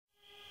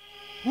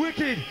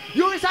Wicked.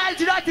 You're inside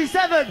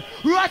 1997.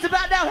 Right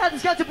about now, Helter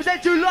Skelter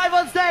presents you live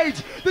on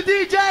stage. The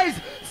DJs,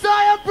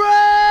 Cy and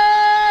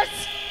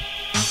Brisk!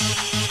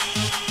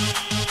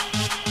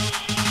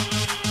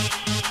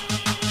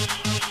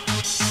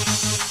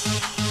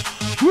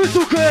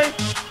 Whistle King!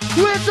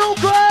 Whistle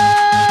King!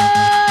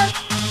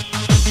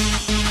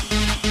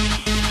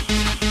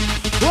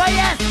 Oh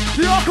yes,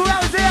 the Oracle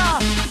is here!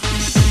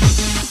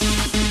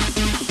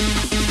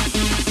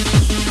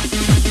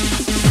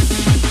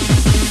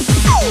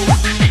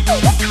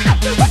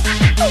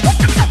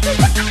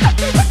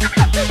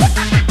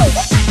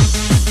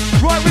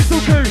 Right, Whistle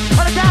King,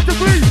 on the count of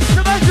three,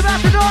 the most about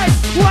tonight.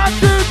 1,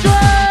 2, 3!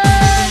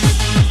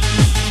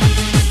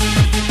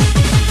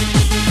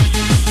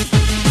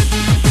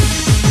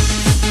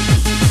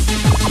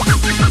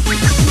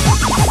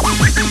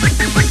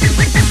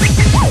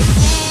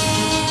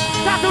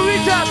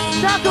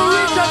 Time to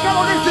reach up, come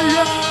on, let's see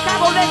ya.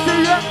 Come on, let's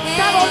see ya.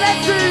 Come on,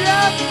 let's see ya.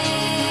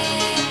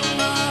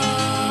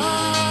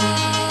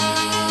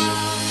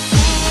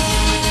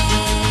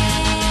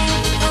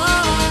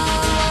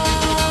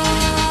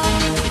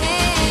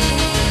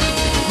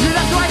 You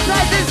left right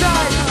side, this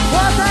side.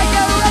 One side,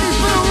 get ready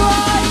for the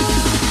ride.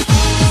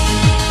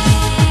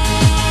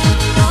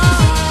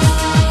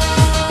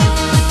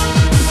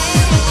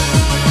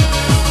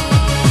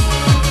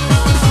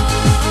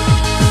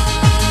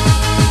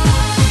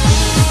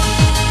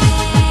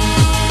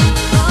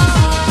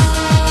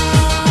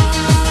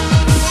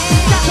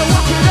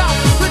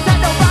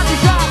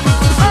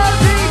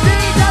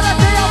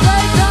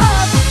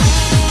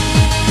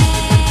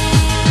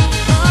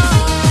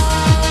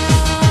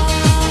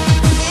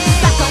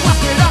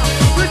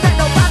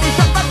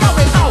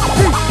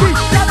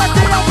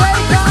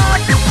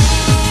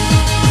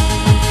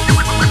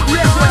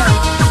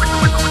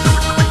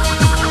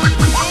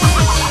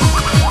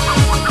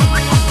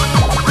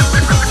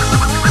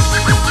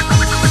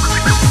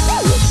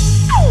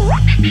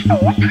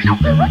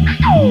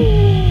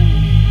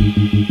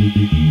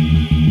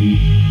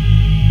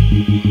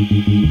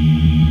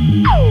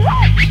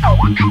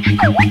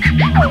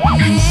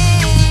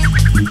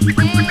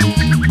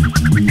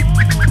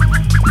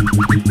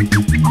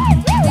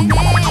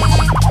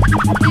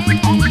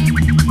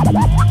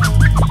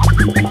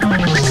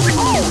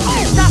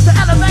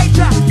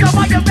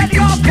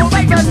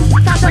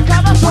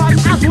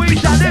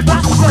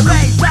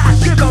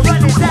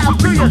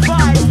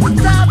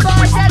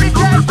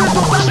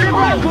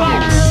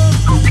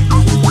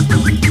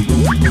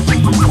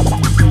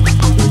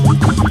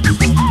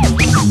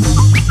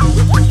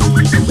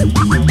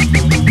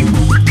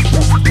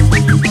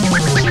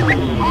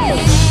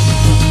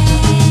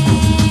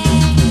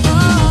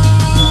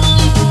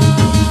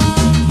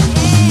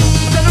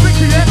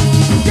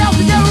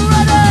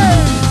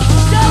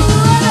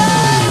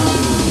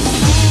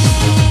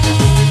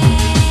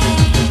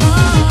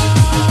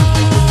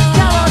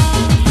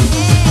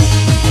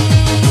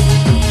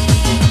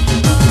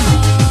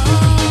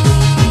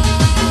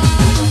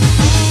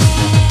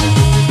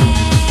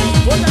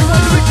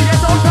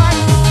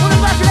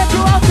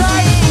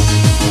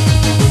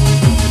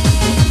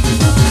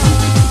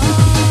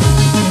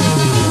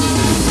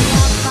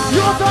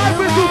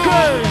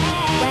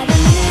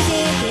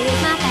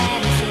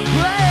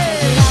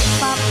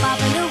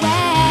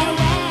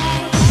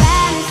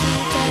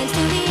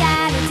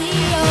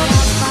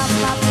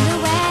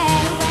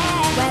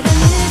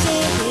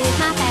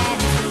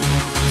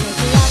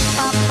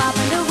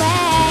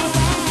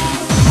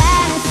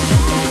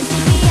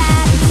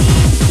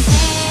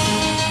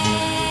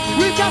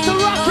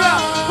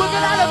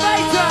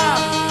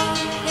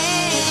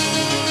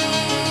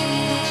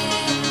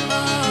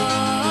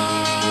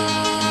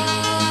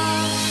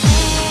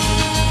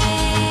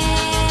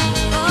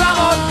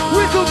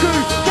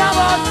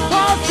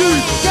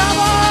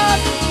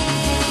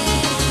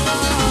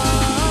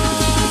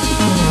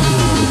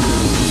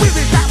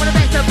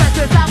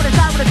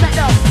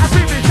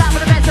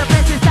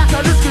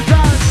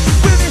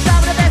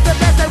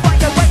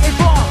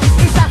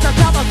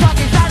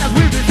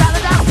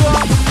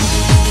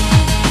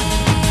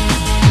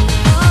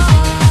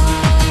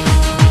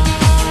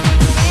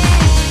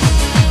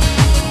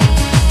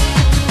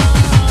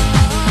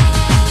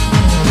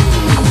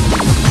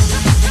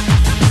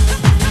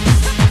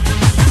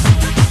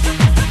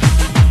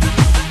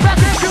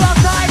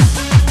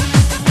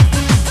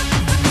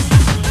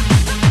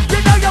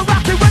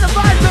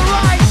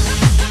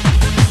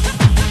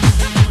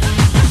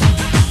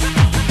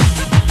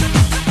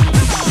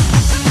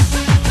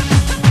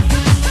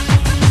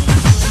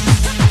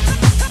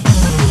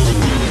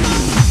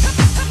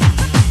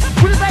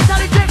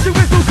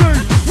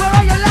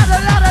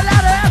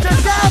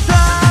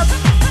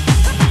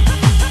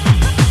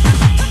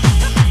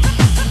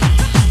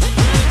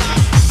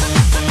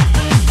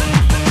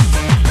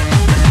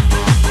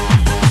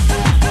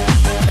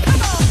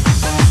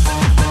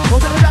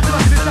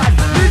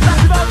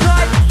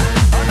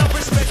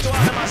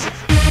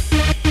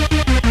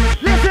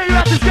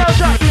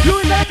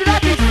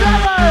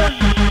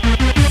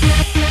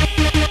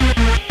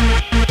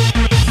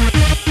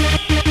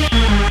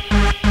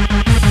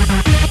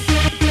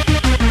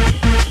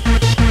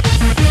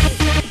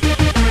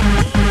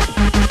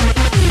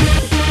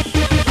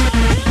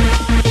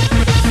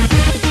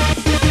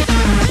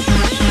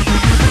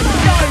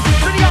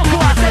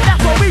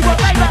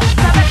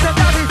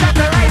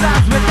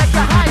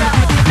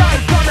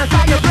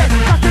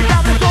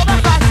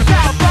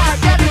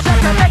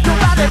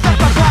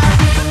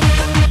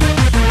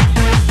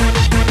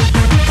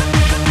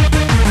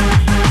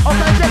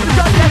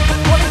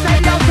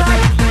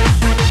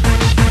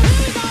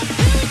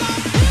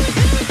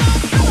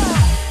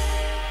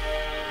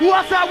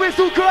 that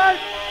whistle crew.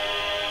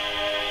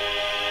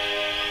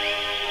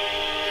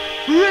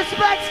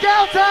 Respect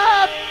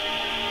Skelter.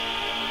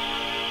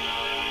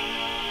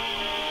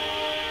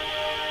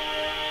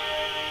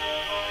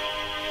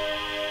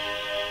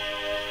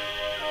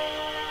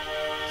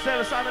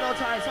 Sarah Simon on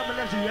time, someone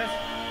loves you, yes?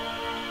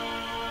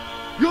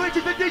 You're into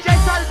the DJ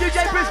side of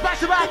DJ Brisk back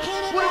to back.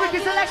 What a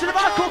wicked selection of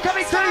hardcore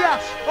coming to you.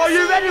 Are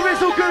you ready,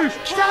 Whistle Goose?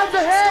 Time to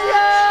hear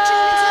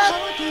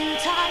ya!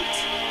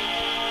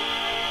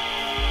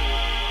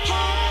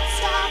 Can't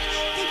stop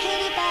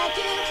thinking about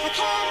you. I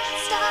can't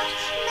stop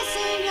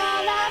missing your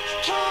love.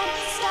 Can't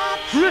stop.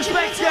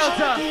 Respect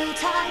Skelter.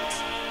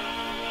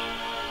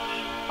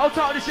 I'll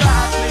talk this your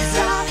house, please.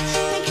 Stop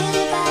thinking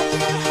about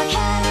you. I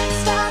can't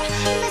stop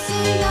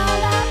missing your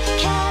love.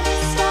 Can't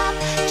stop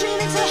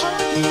dreaming to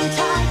hold you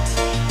tight.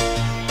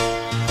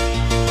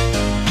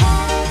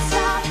 Can't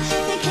stop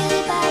thinking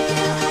about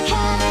you. I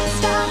can't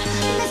stop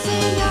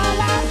missing your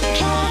love.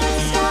 Can't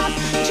stop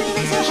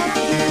dreaming to hold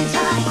you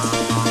tight.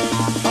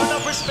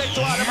 Enough respect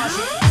to all the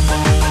masses.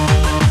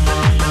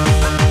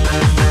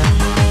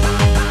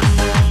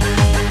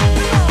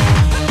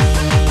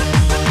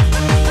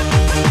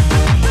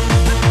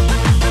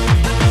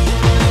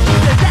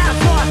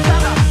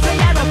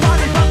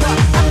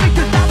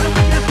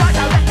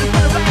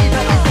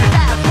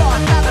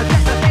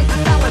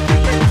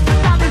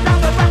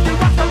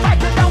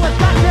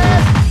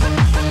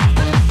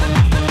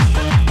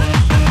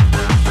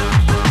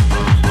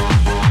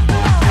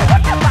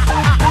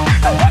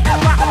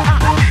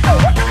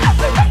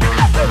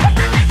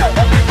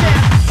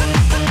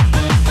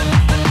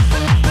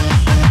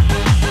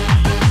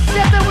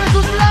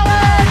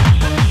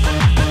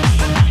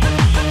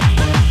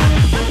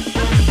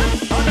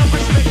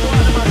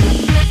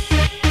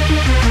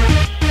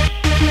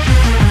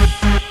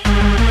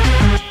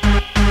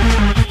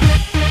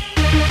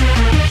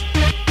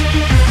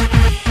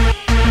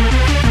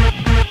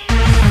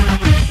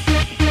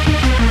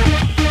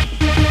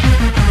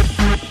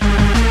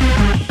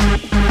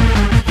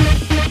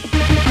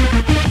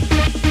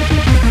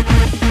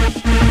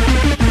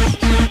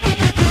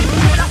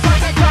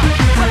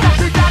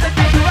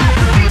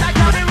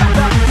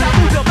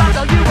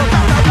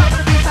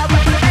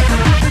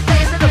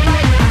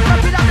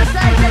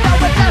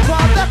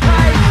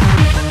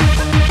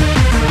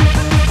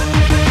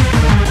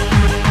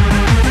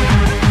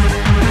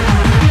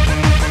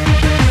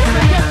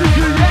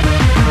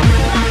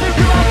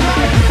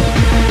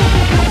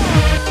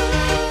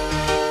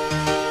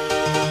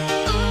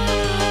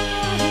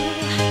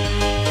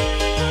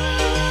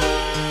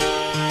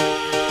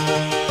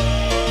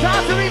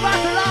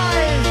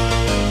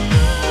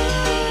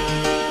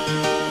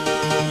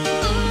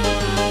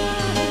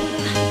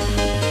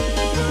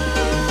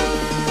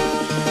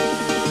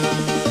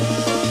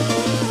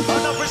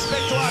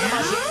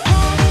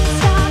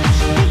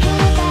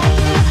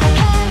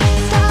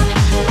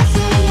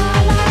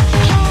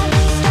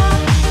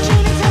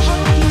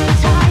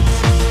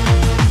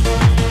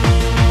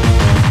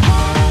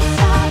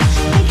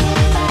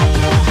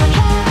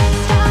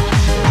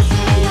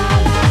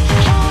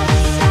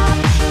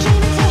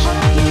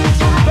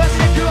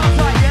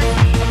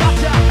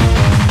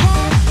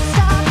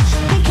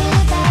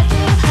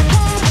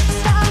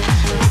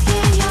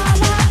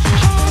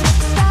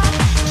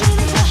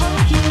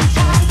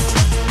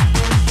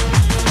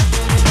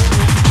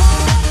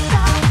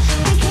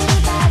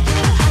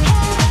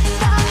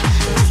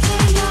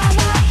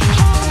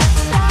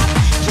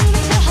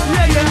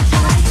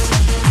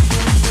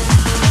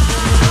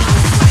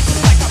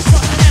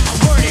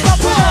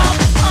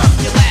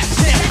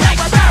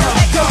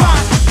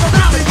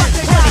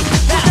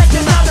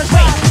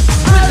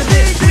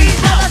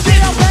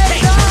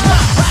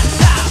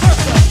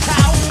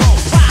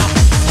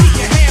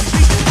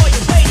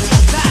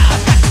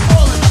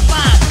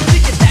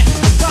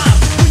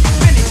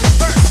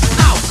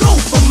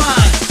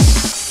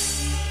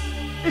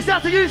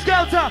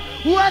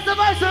 Where's the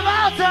voice of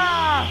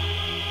Alta?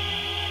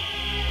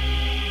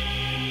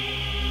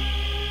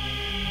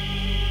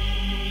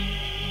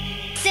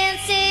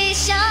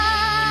 Sensation,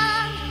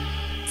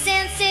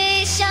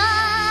 sensation,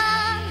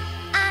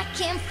 I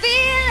can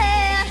feel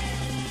it.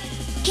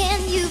 Can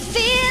you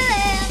feel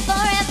it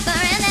forever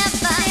and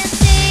ever?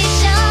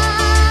 Sensation,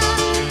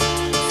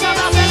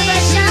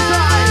 sensation,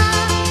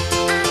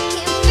 I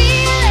can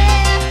feel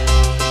it.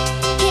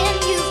 Can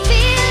you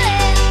feel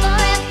it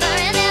forever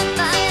and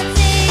ever?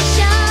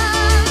 Sensation,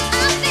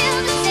 I feel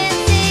the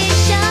sensation.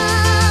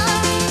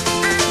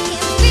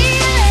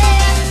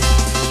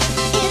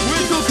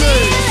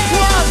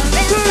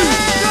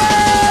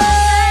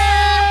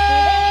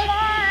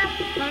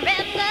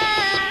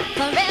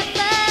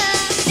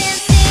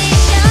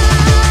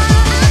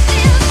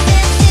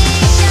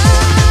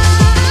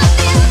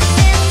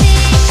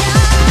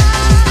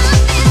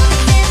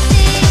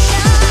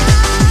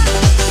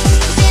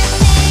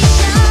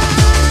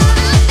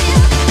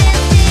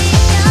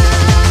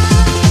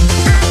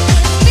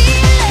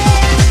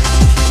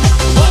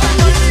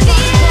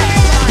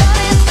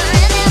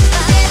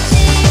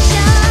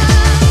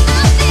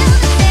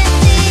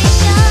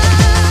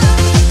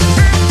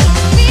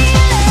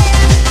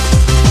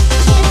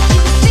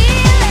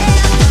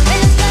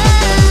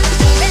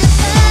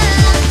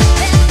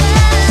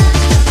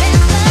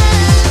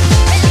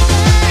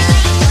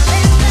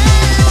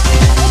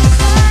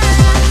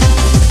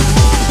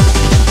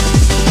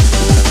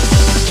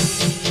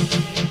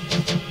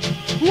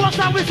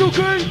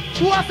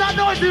 What's that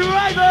noise, you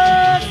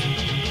ravers?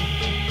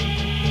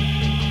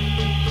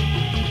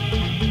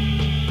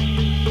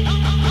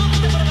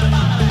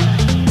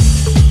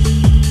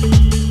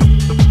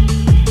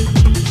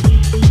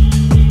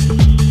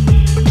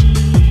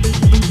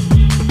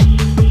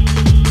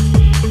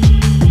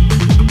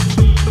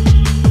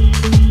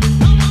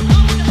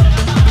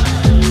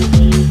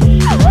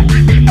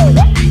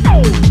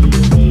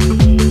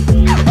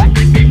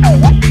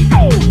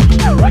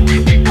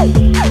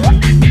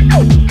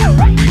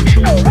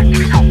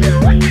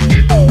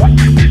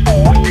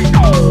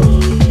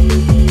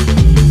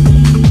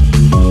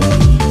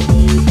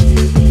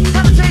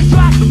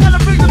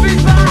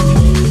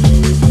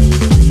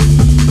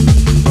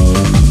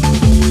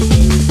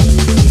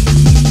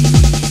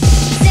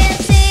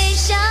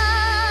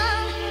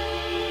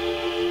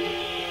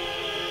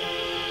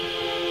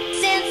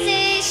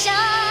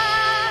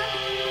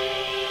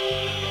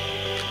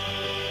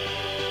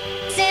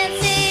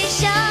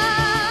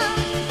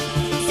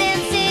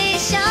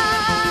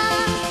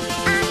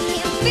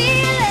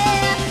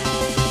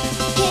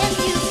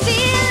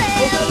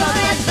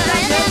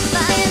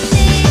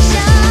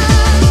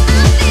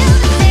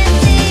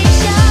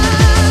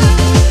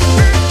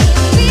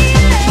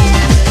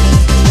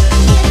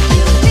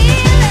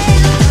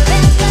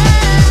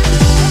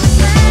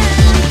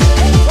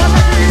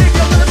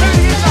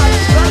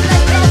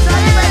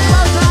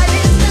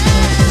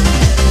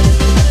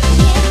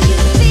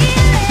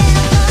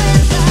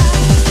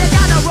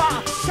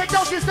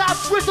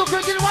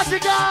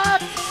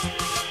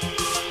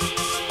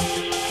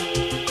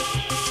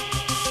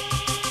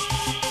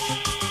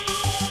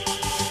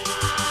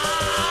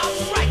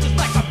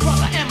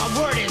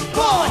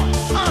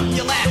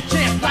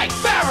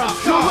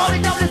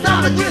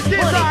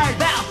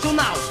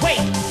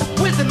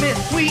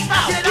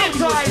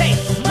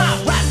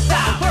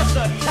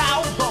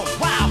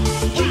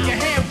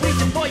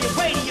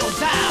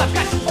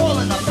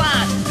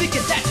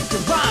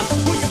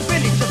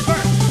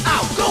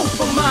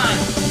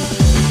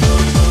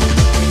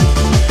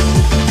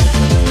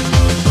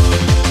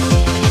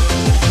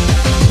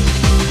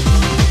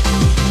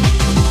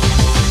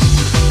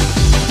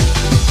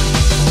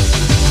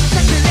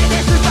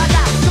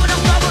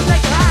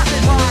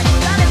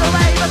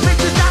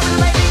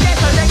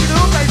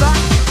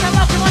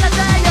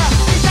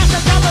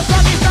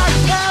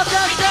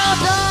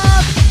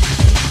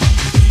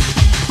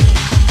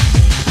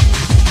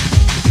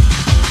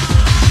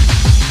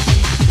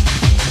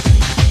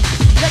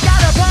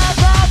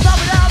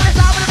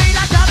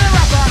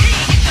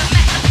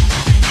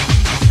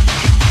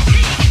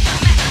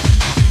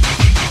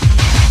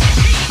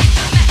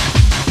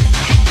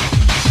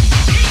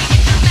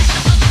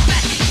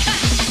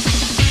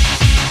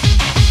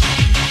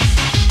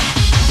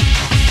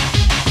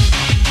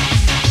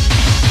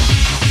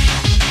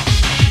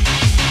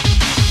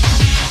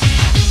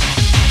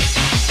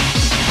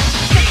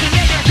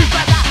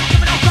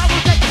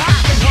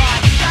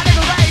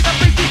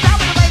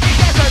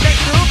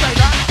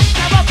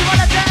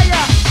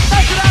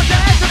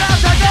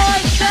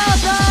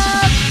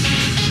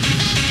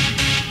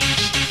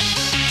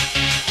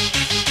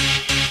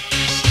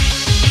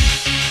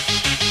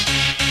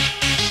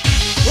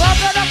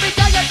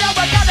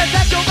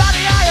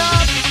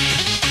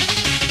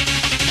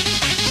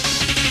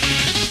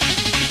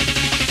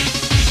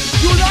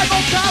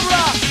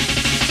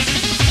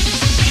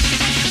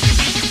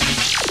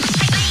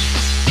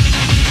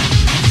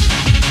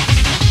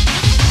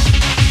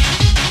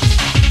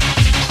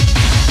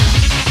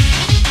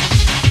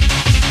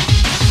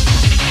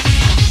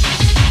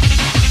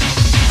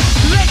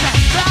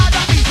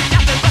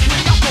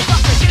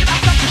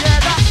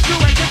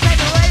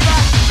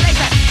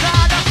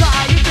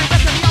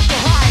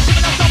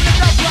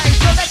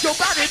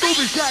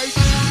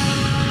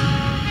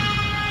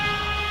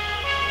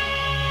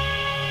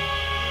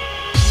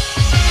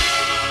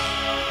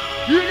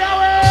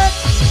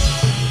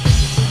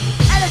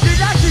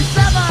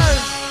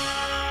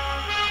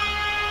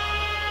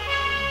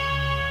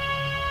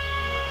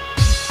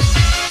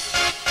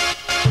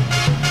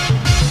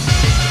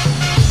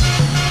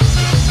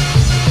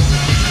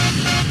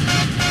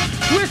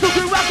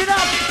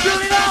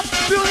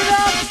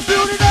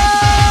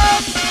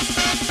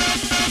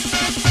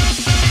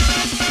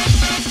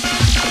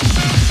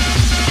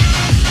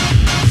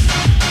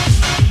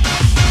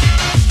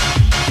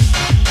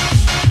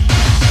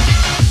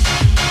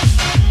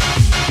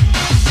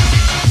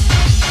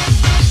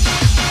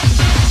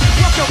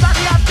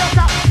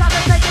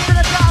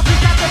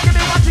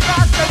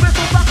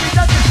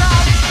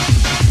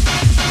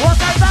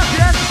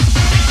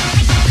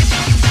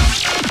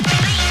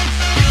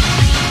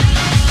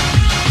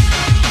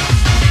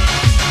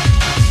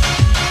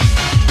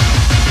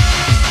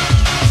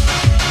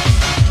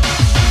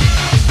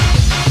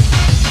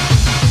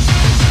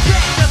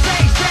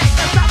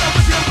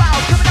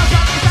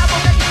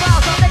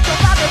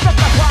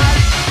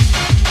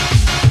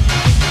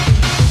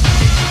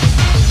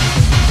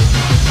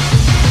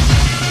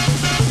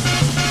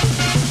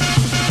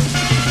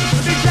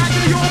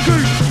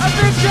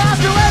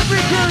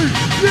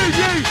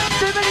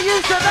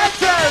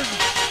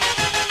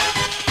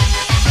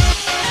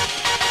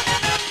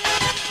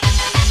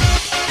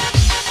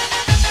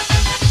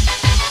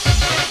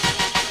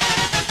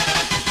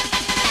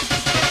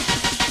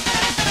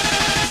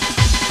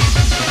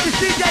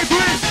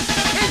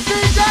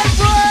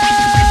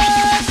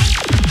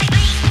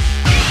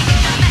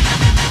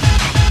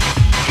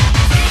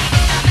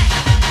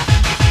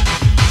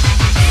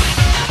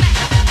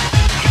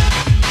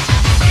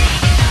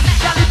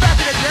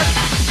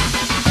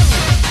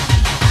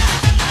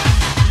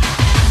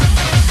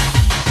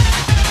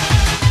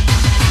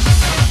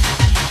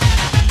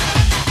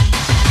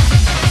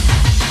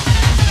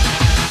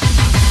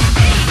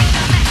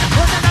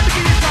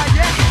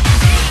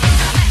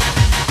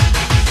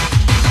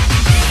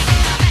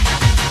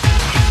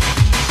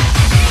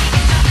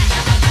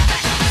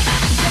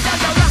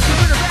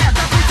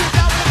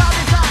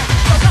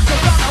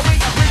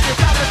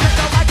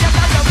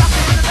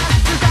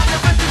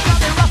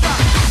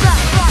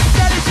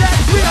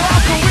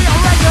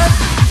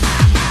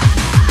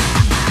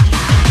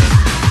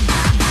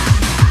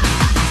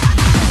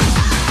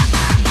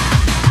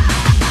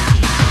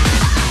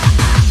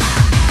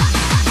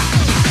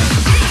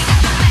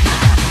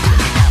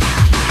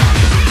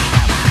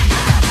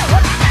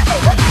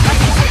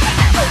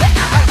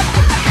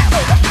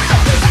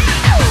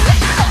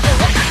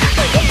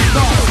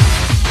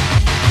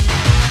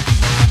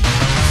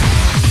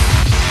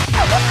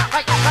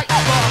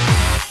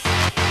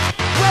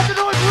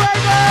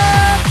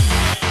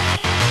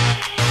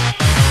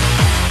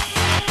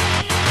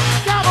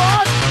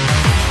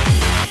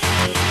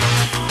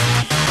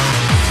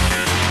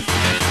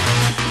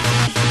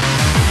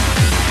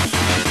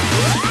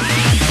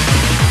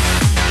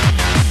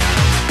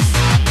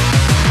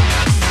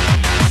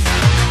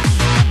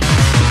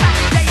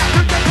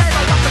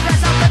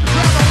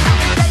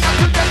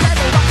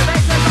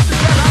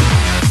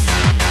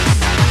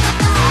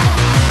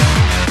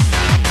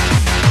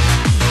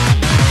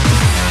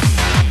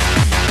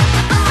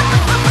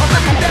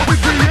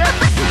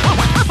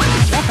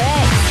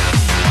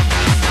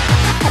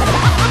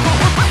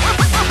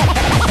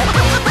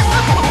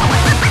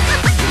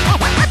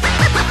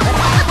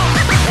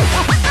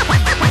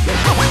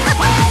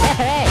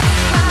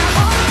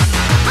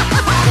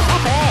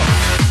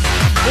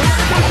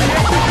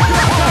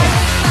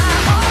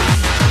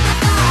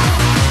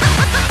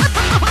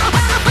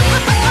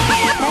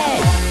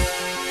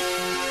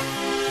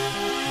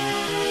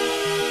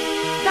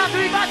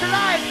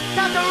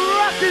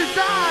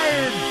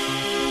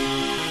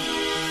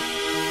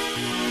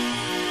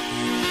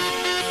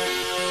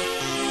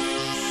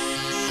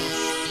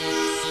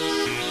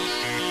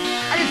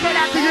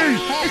 going out to you.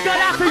 It's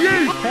going out to you.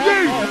 You.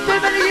 Too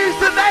many use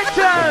the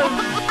mention.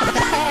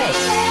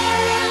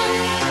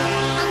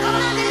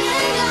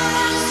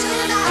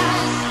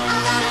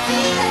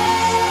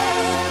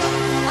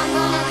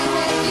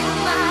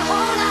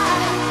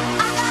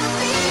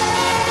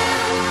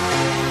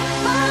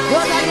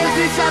 What I can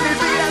see, Sammy,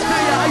 bring that to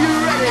you. Are you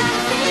ready?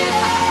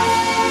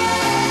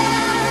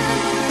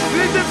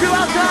 Listen to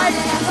outside.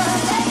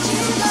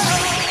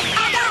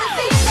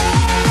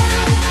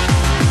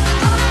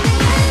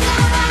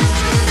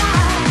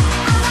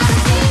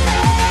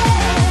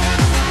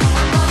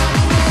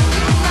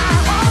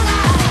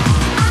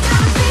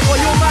 Well,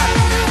 you're mad.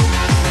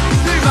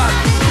 Too mad.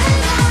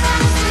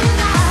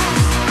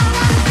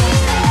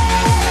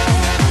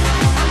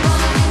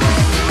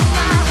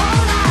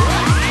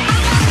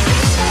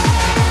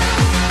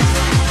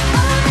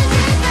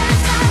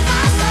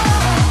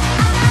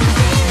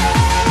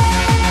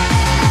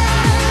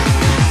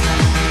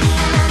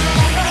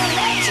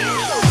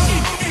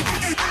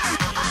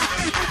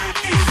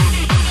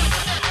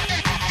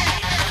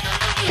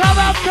 Come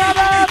up!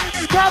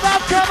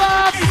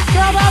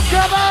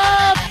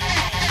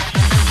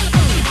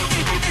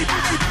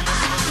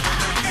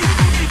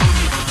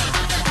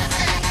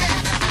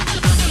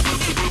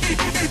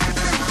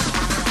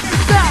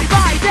 Stand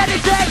by,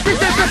 dedicate, this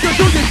is Brisk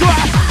to the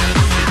drop.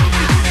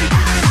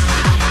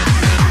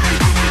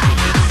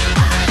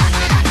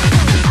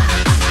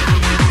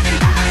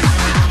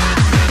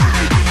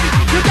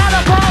 You gotta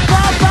pump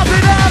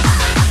it up.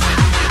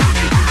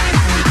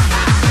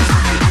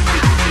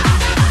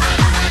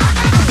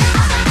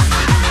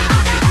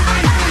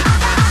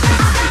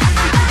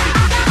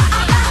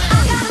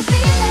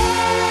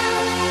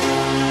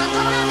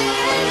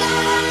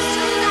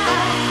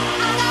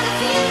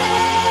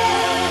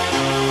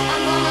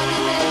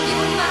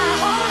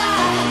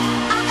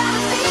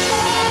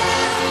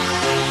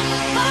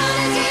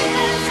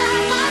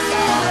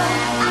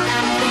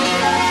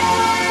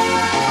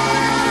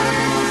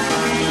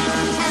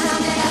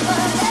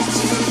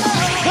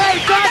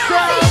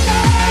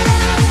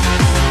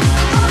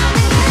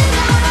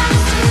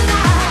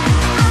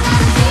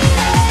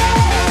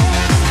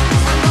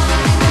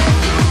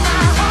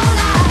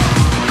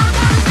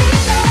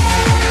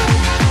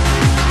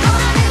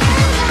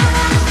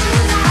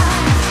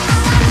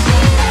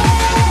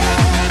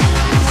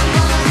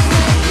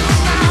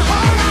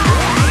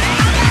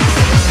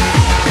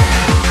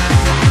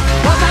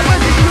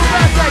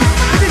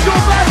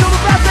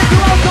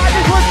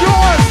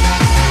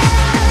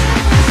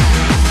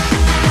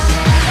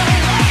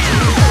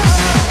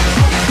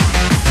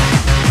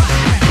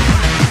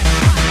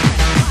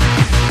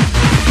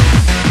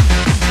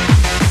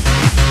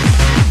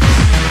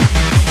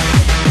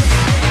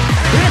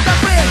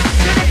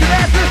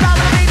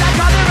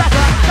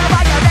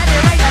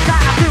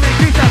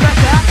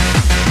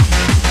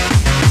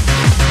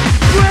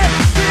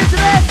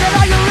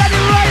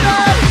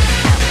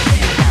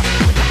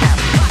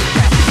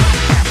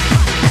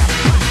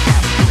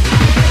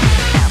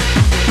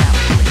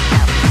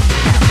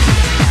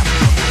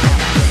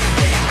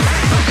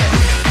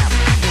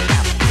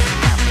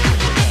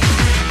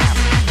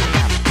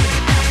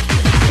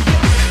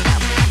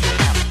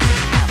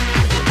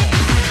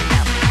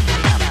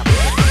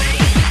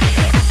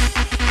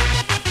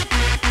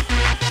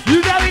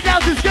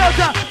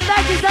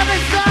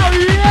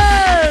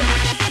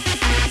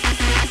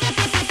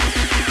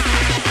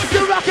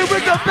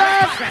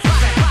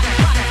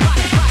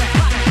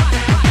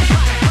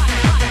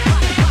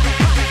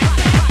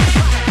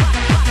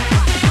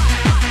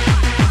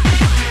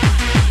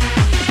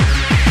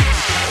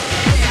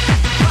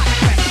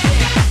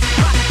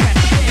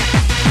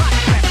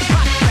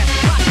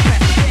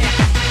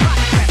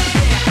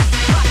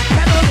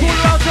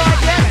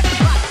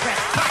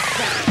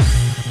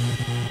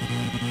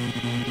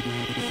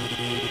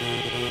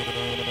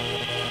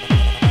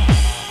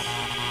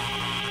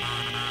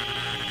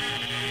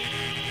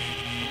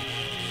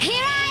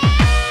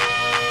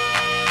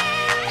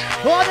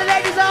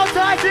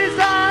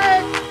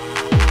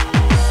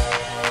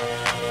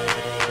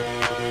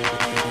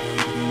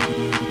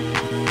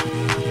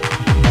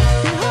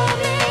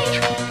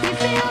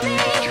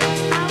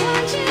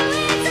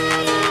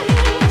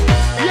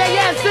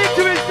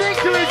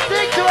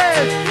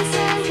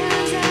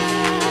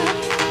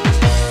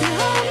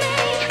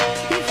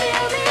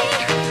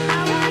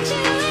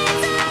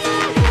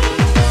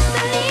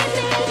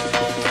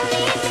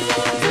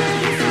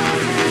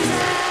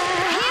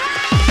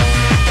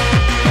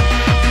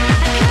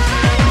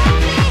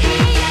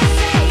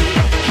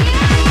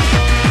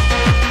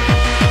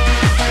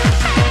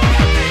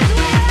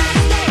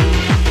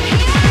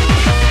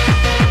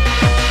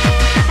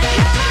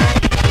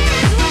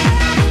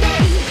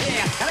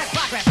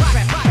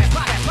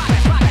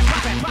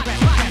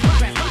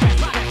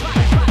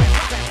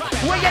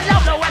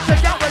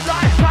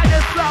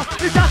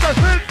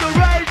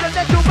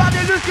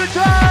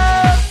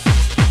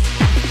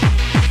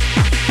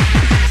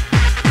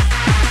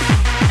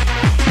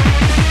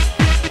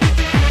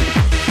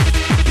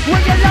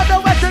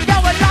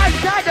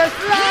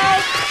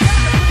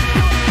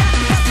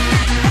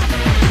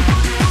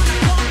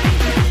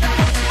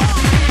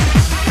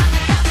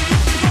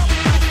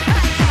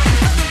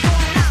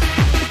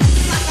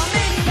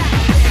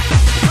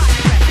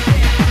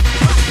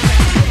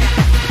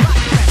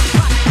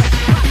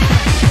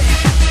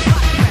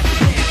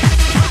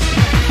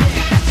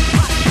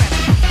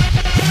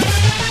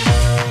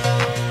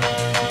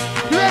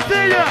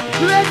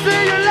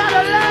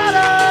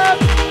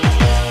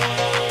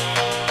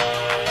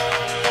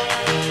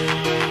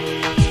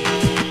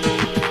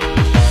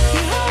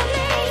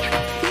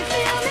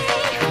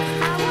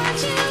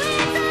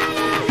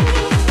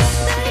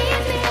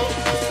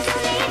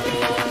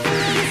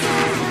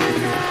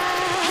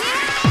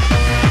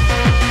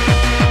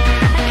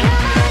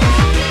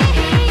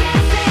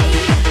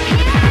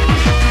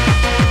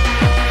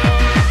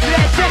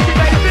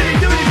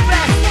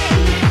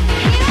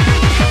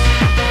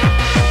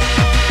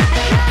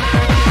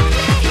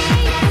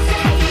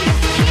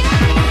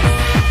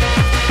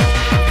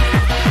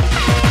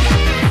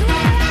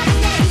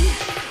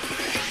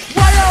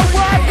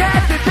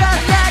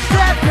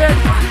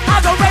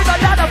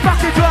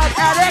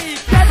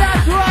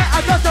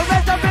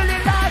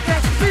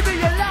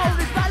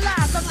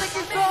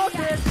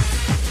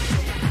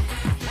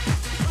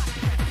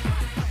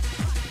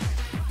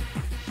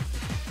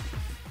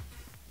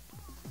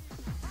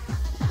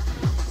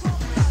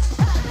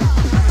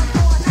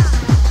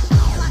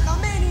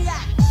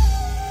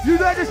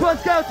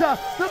 Skelter,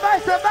 the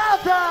Mesa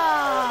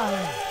Mountain!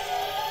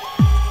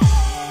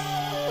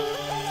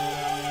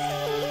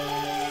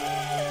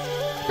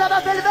 Step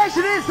up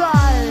elevation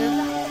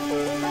inside!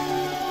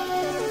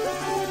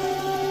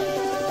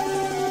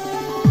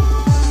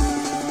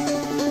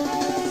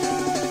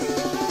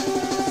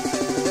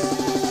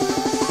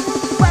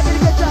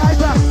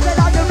 Then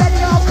are you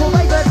ready, Uncle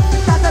Raven?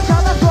 That's the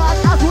time of rock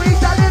as we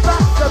deliver.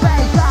 The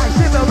bassline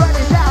shiver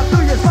running down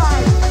through your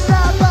spine.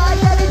 Stand by,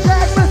 getting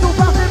dead, whistle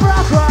busting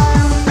rock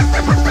crime.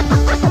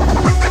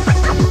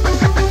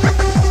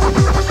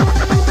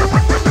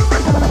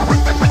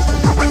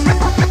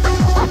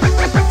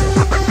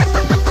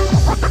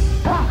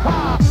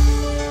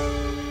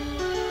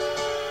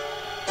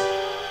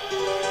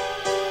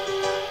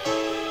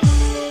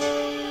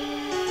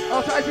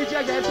 Oh, to MC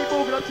JJ, MC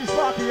Morgan, MC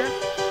Sparky, yeah?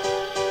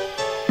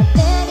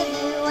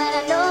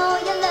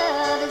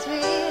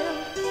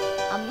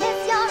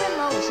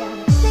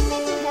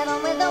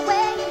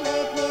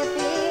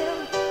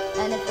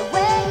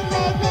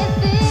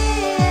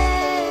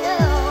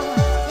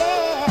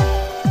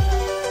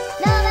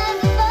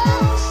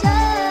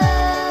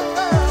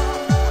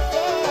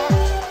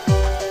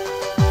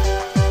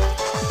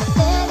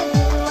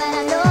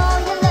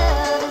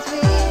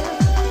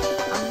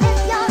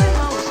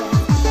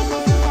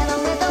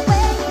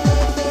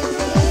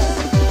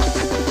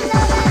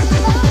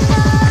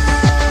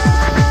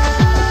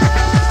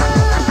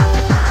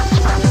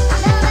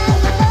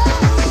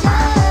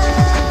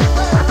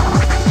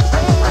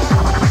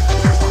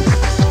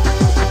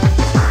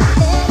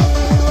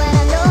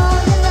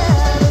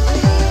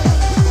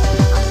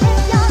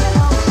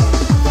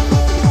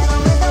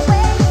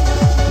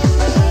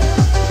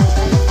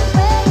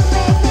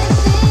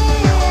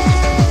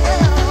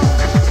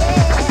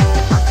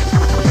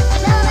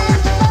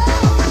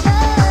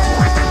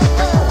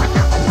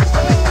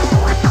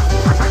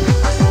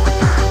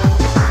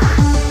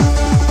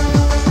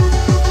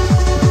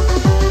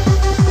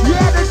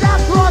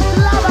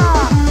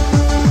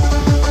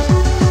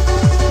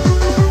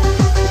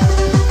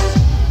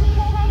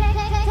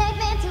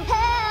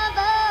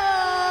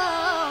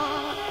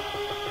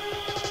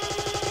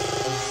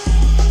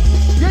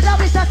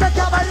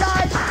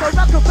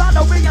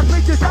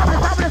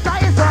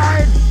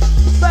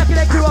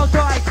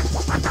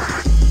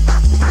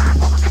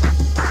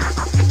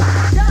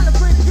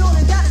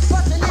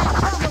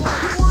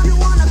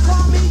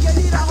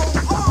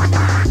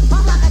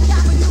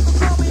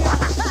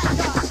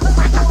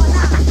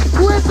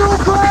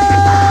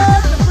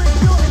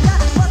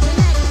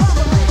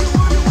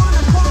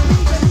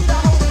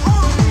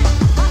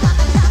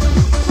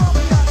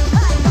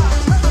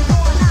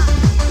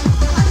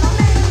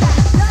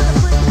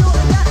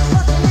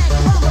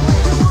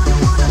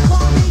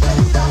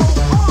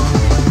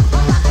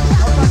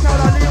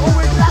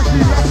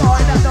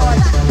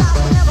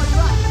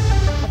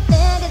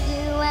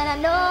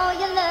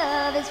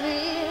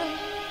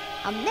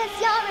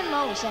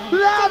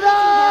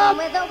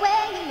 With the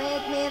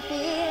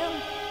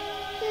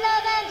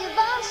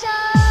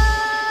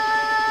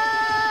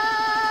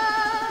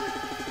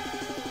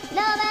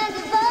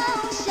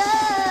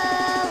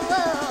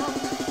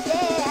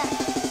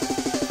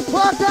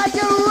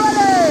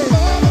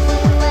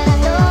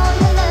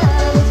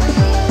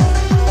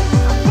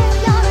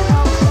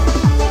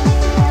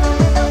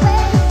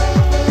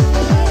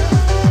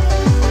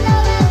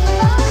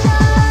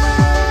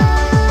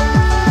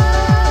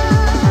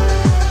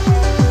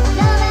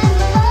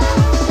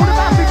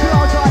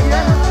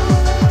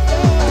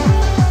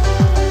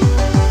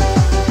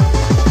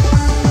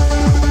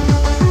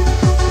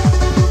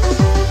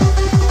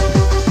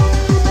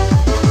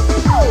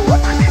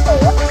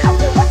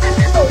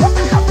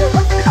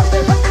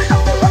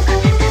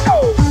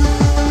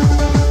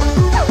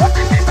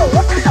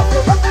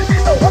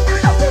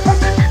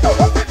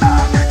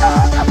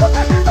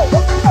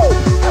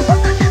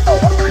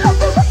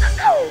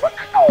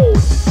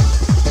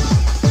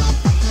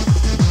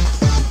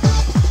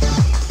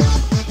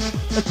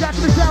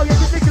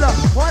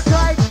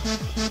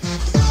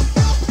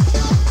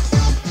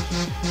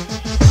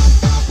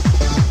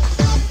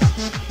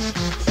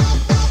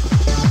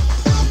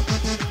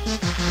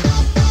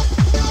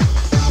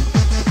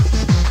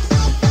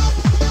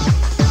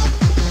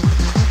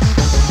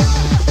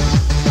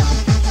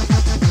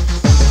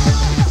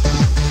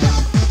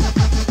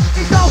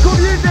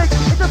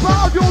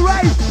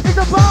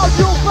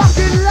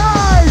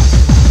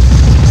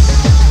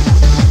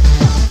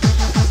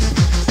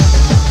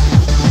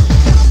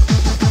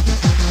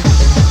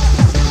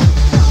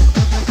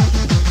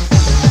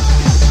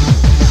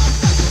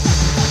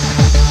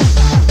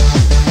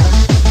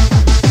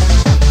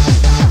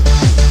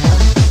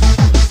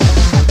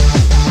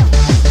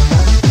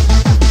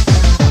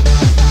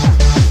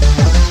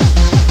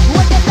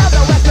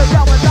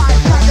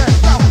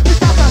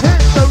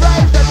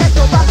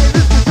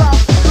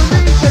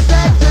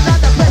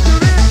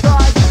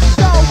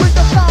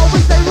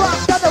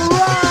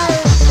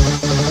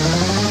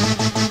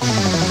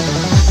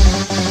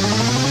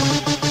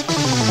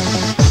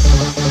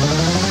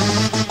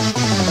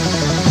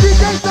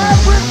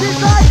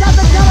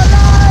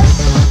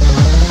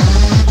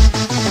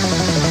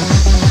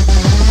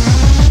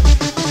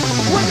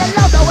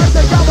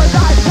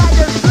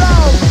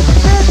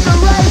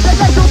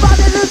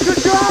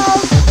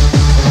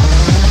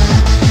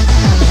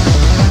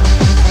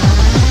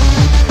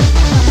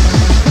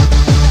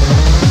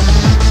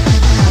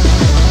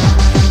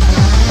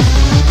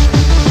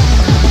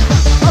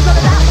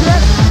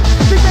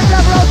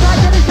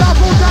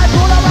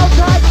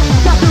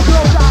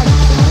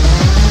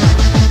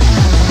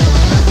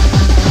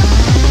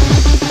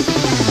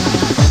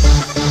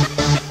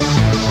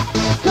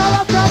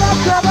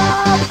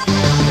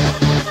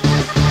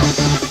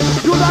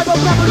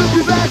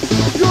look your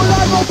best. You're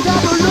live on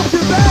camera, look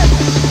your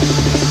best.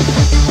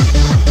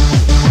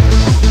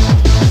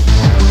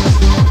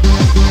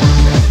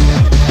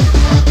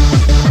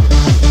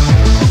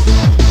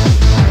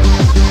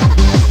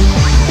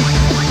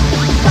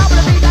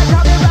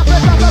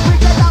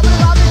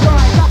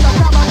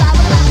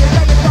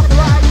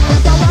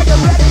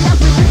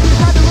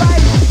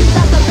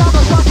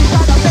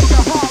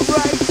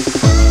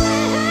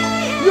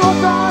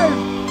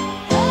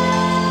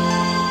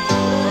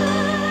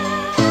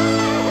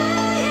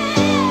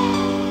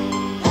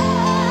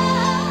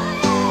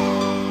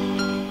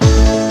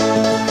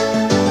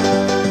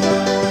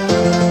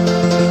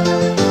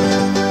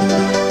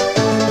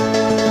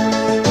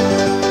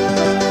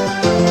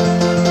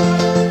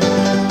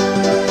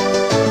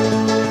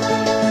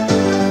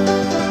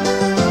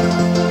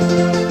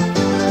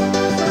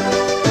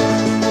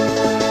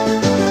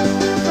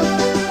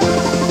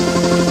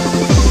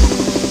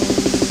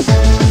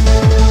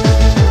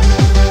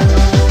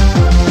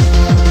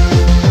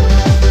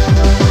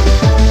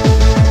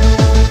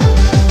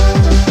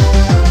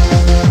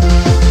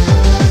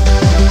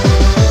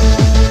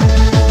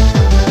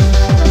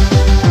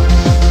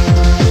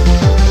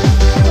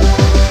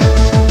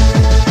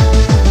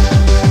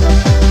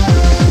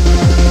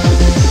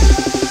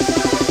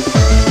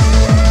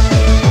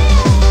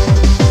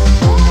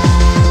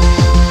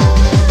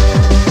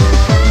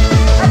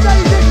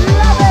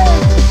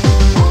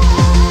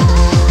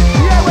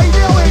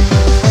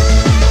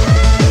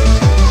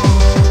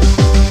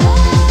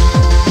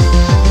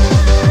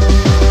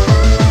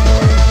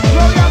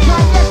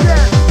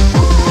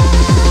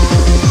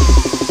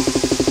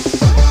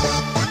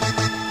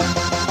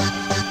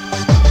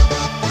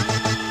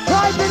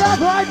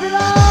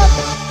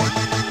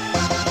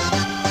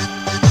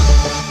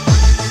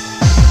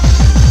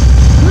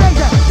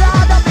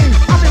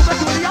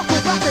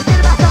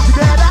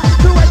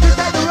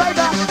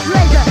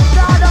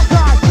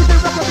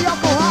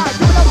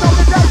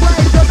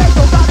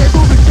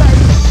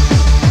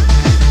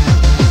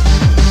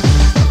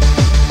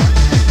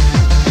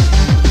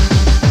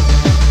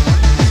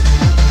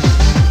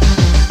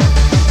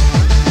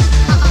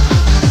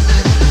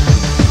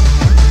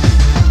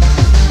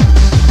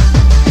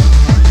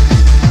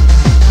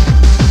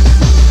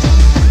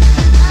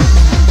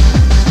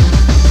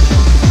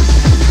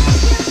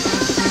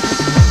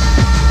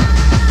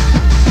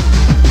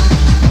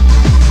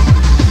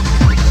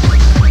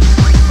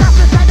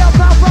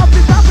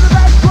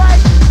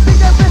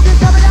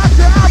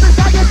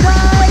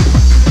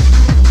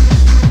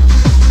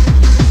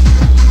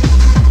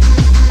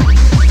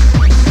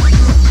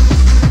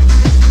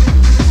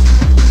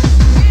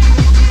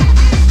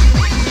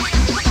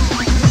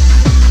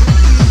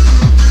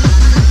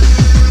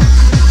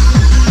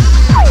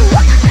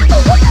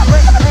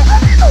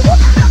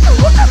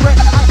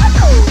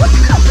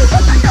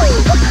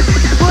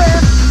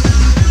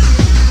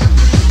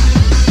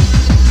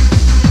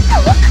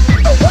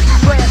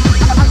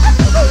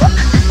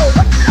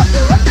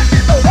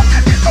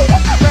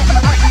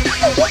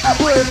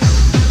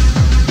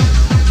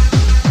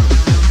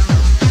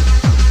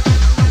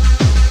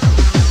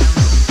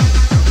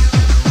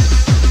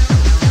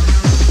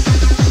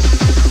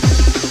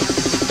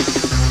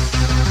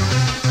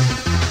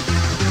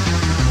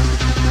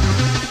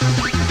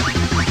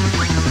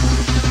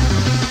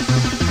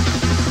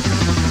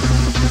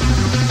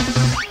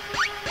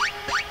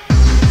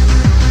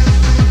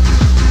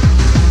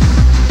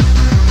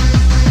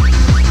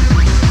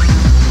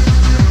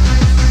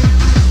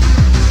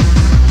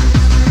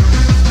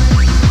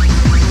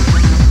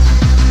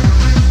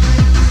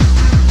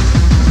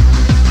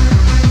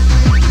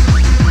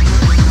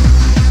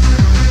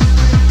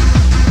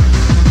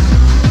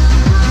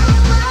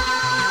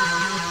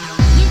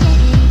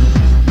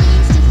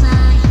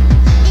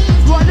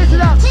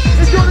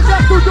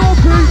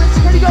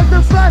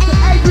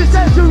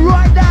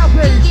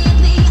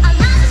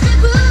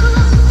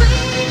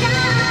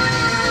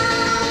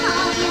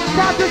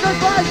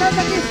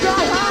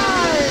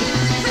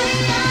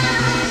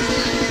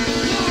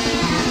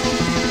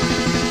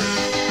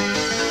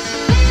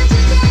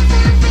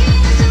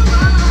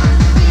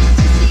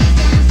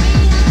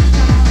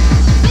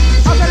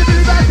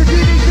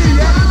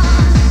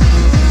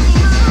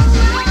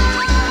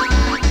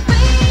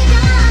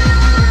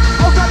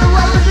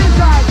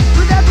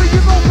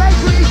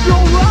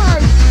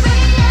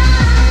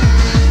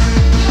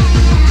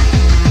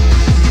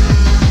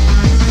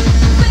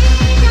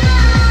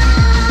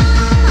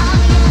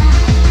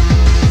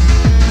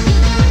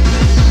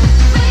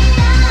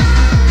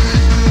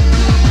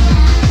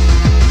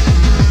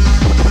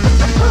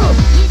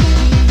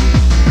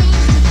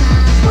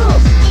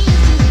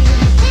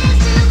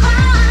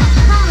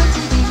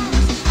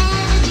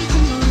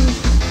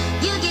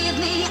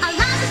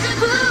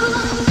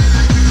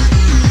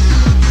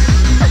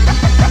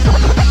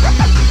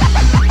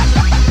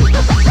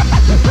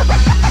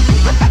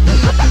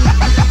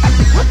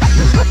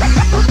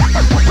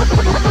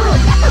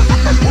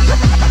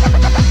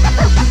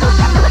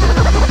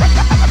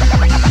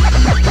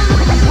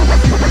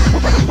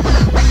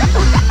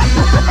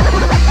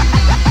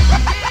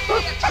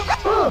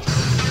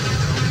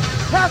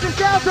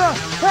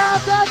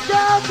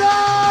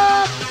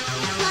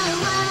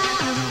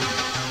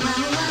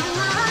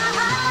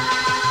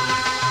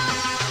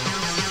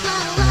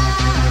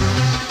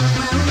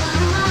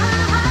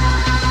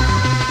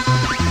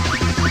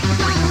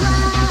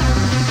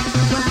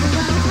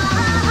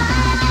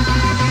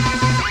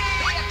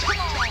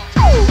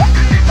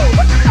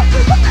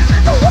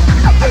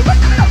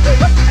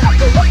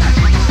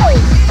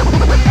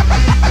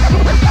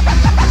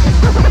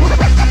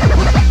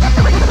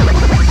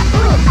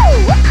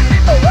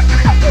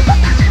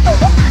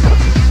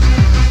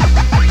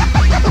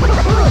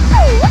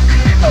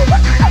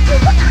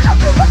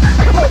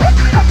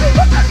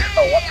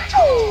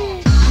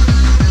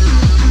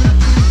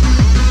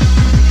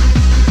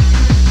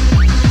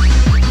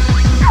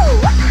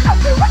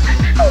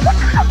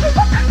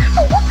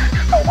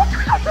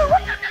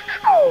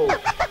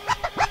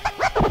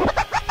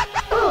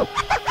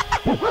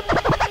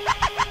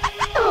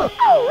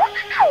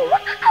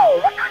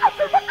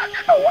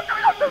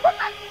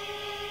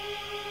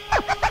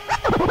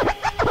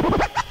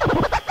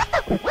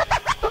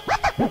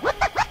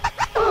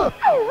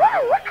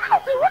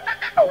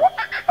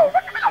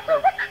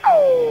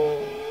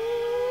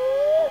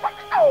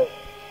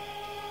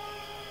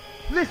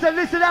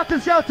 listen, Helter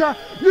Skelter.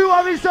 You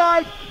are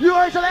inside. You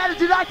are inside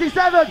Energy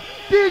 97.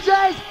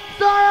 DJs,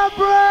 start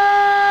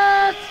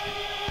Brisk!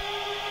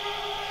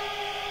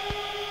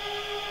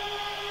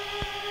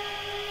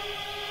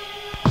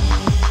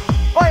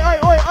 Oi,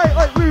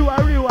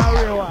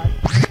 rewind.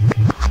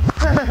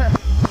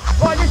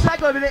 Alright, listen,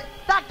 hang on a minute.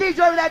 That DJ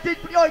over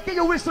there get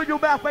your whistle in your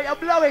mouth, mate, and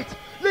blow it.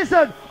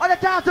 Listen, on the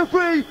count of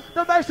 3,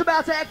 the most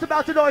amount of X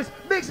amount of noise.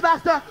 Mix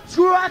master,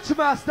 scratch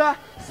master,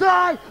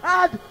 Sly,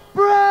 and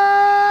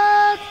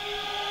Brisk!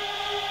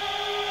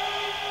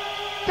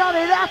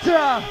 Coming at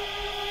her!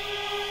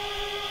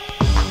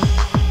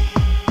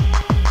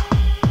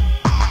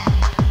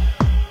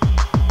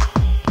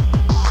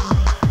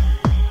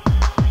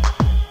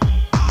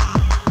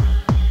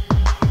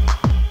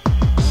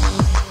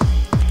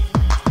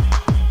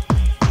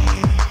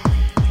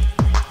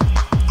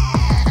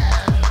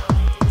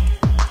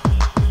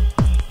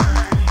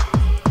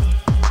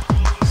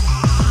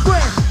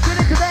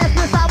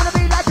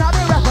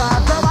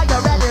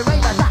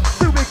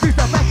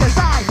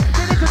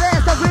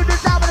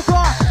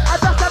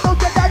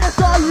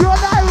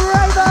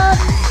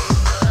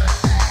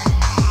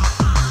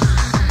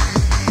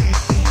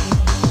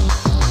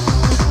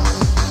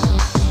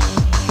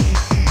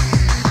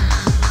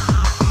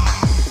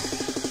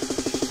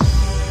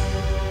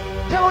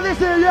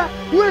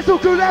 Whistle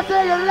crew, let's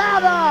hear you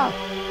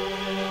louder!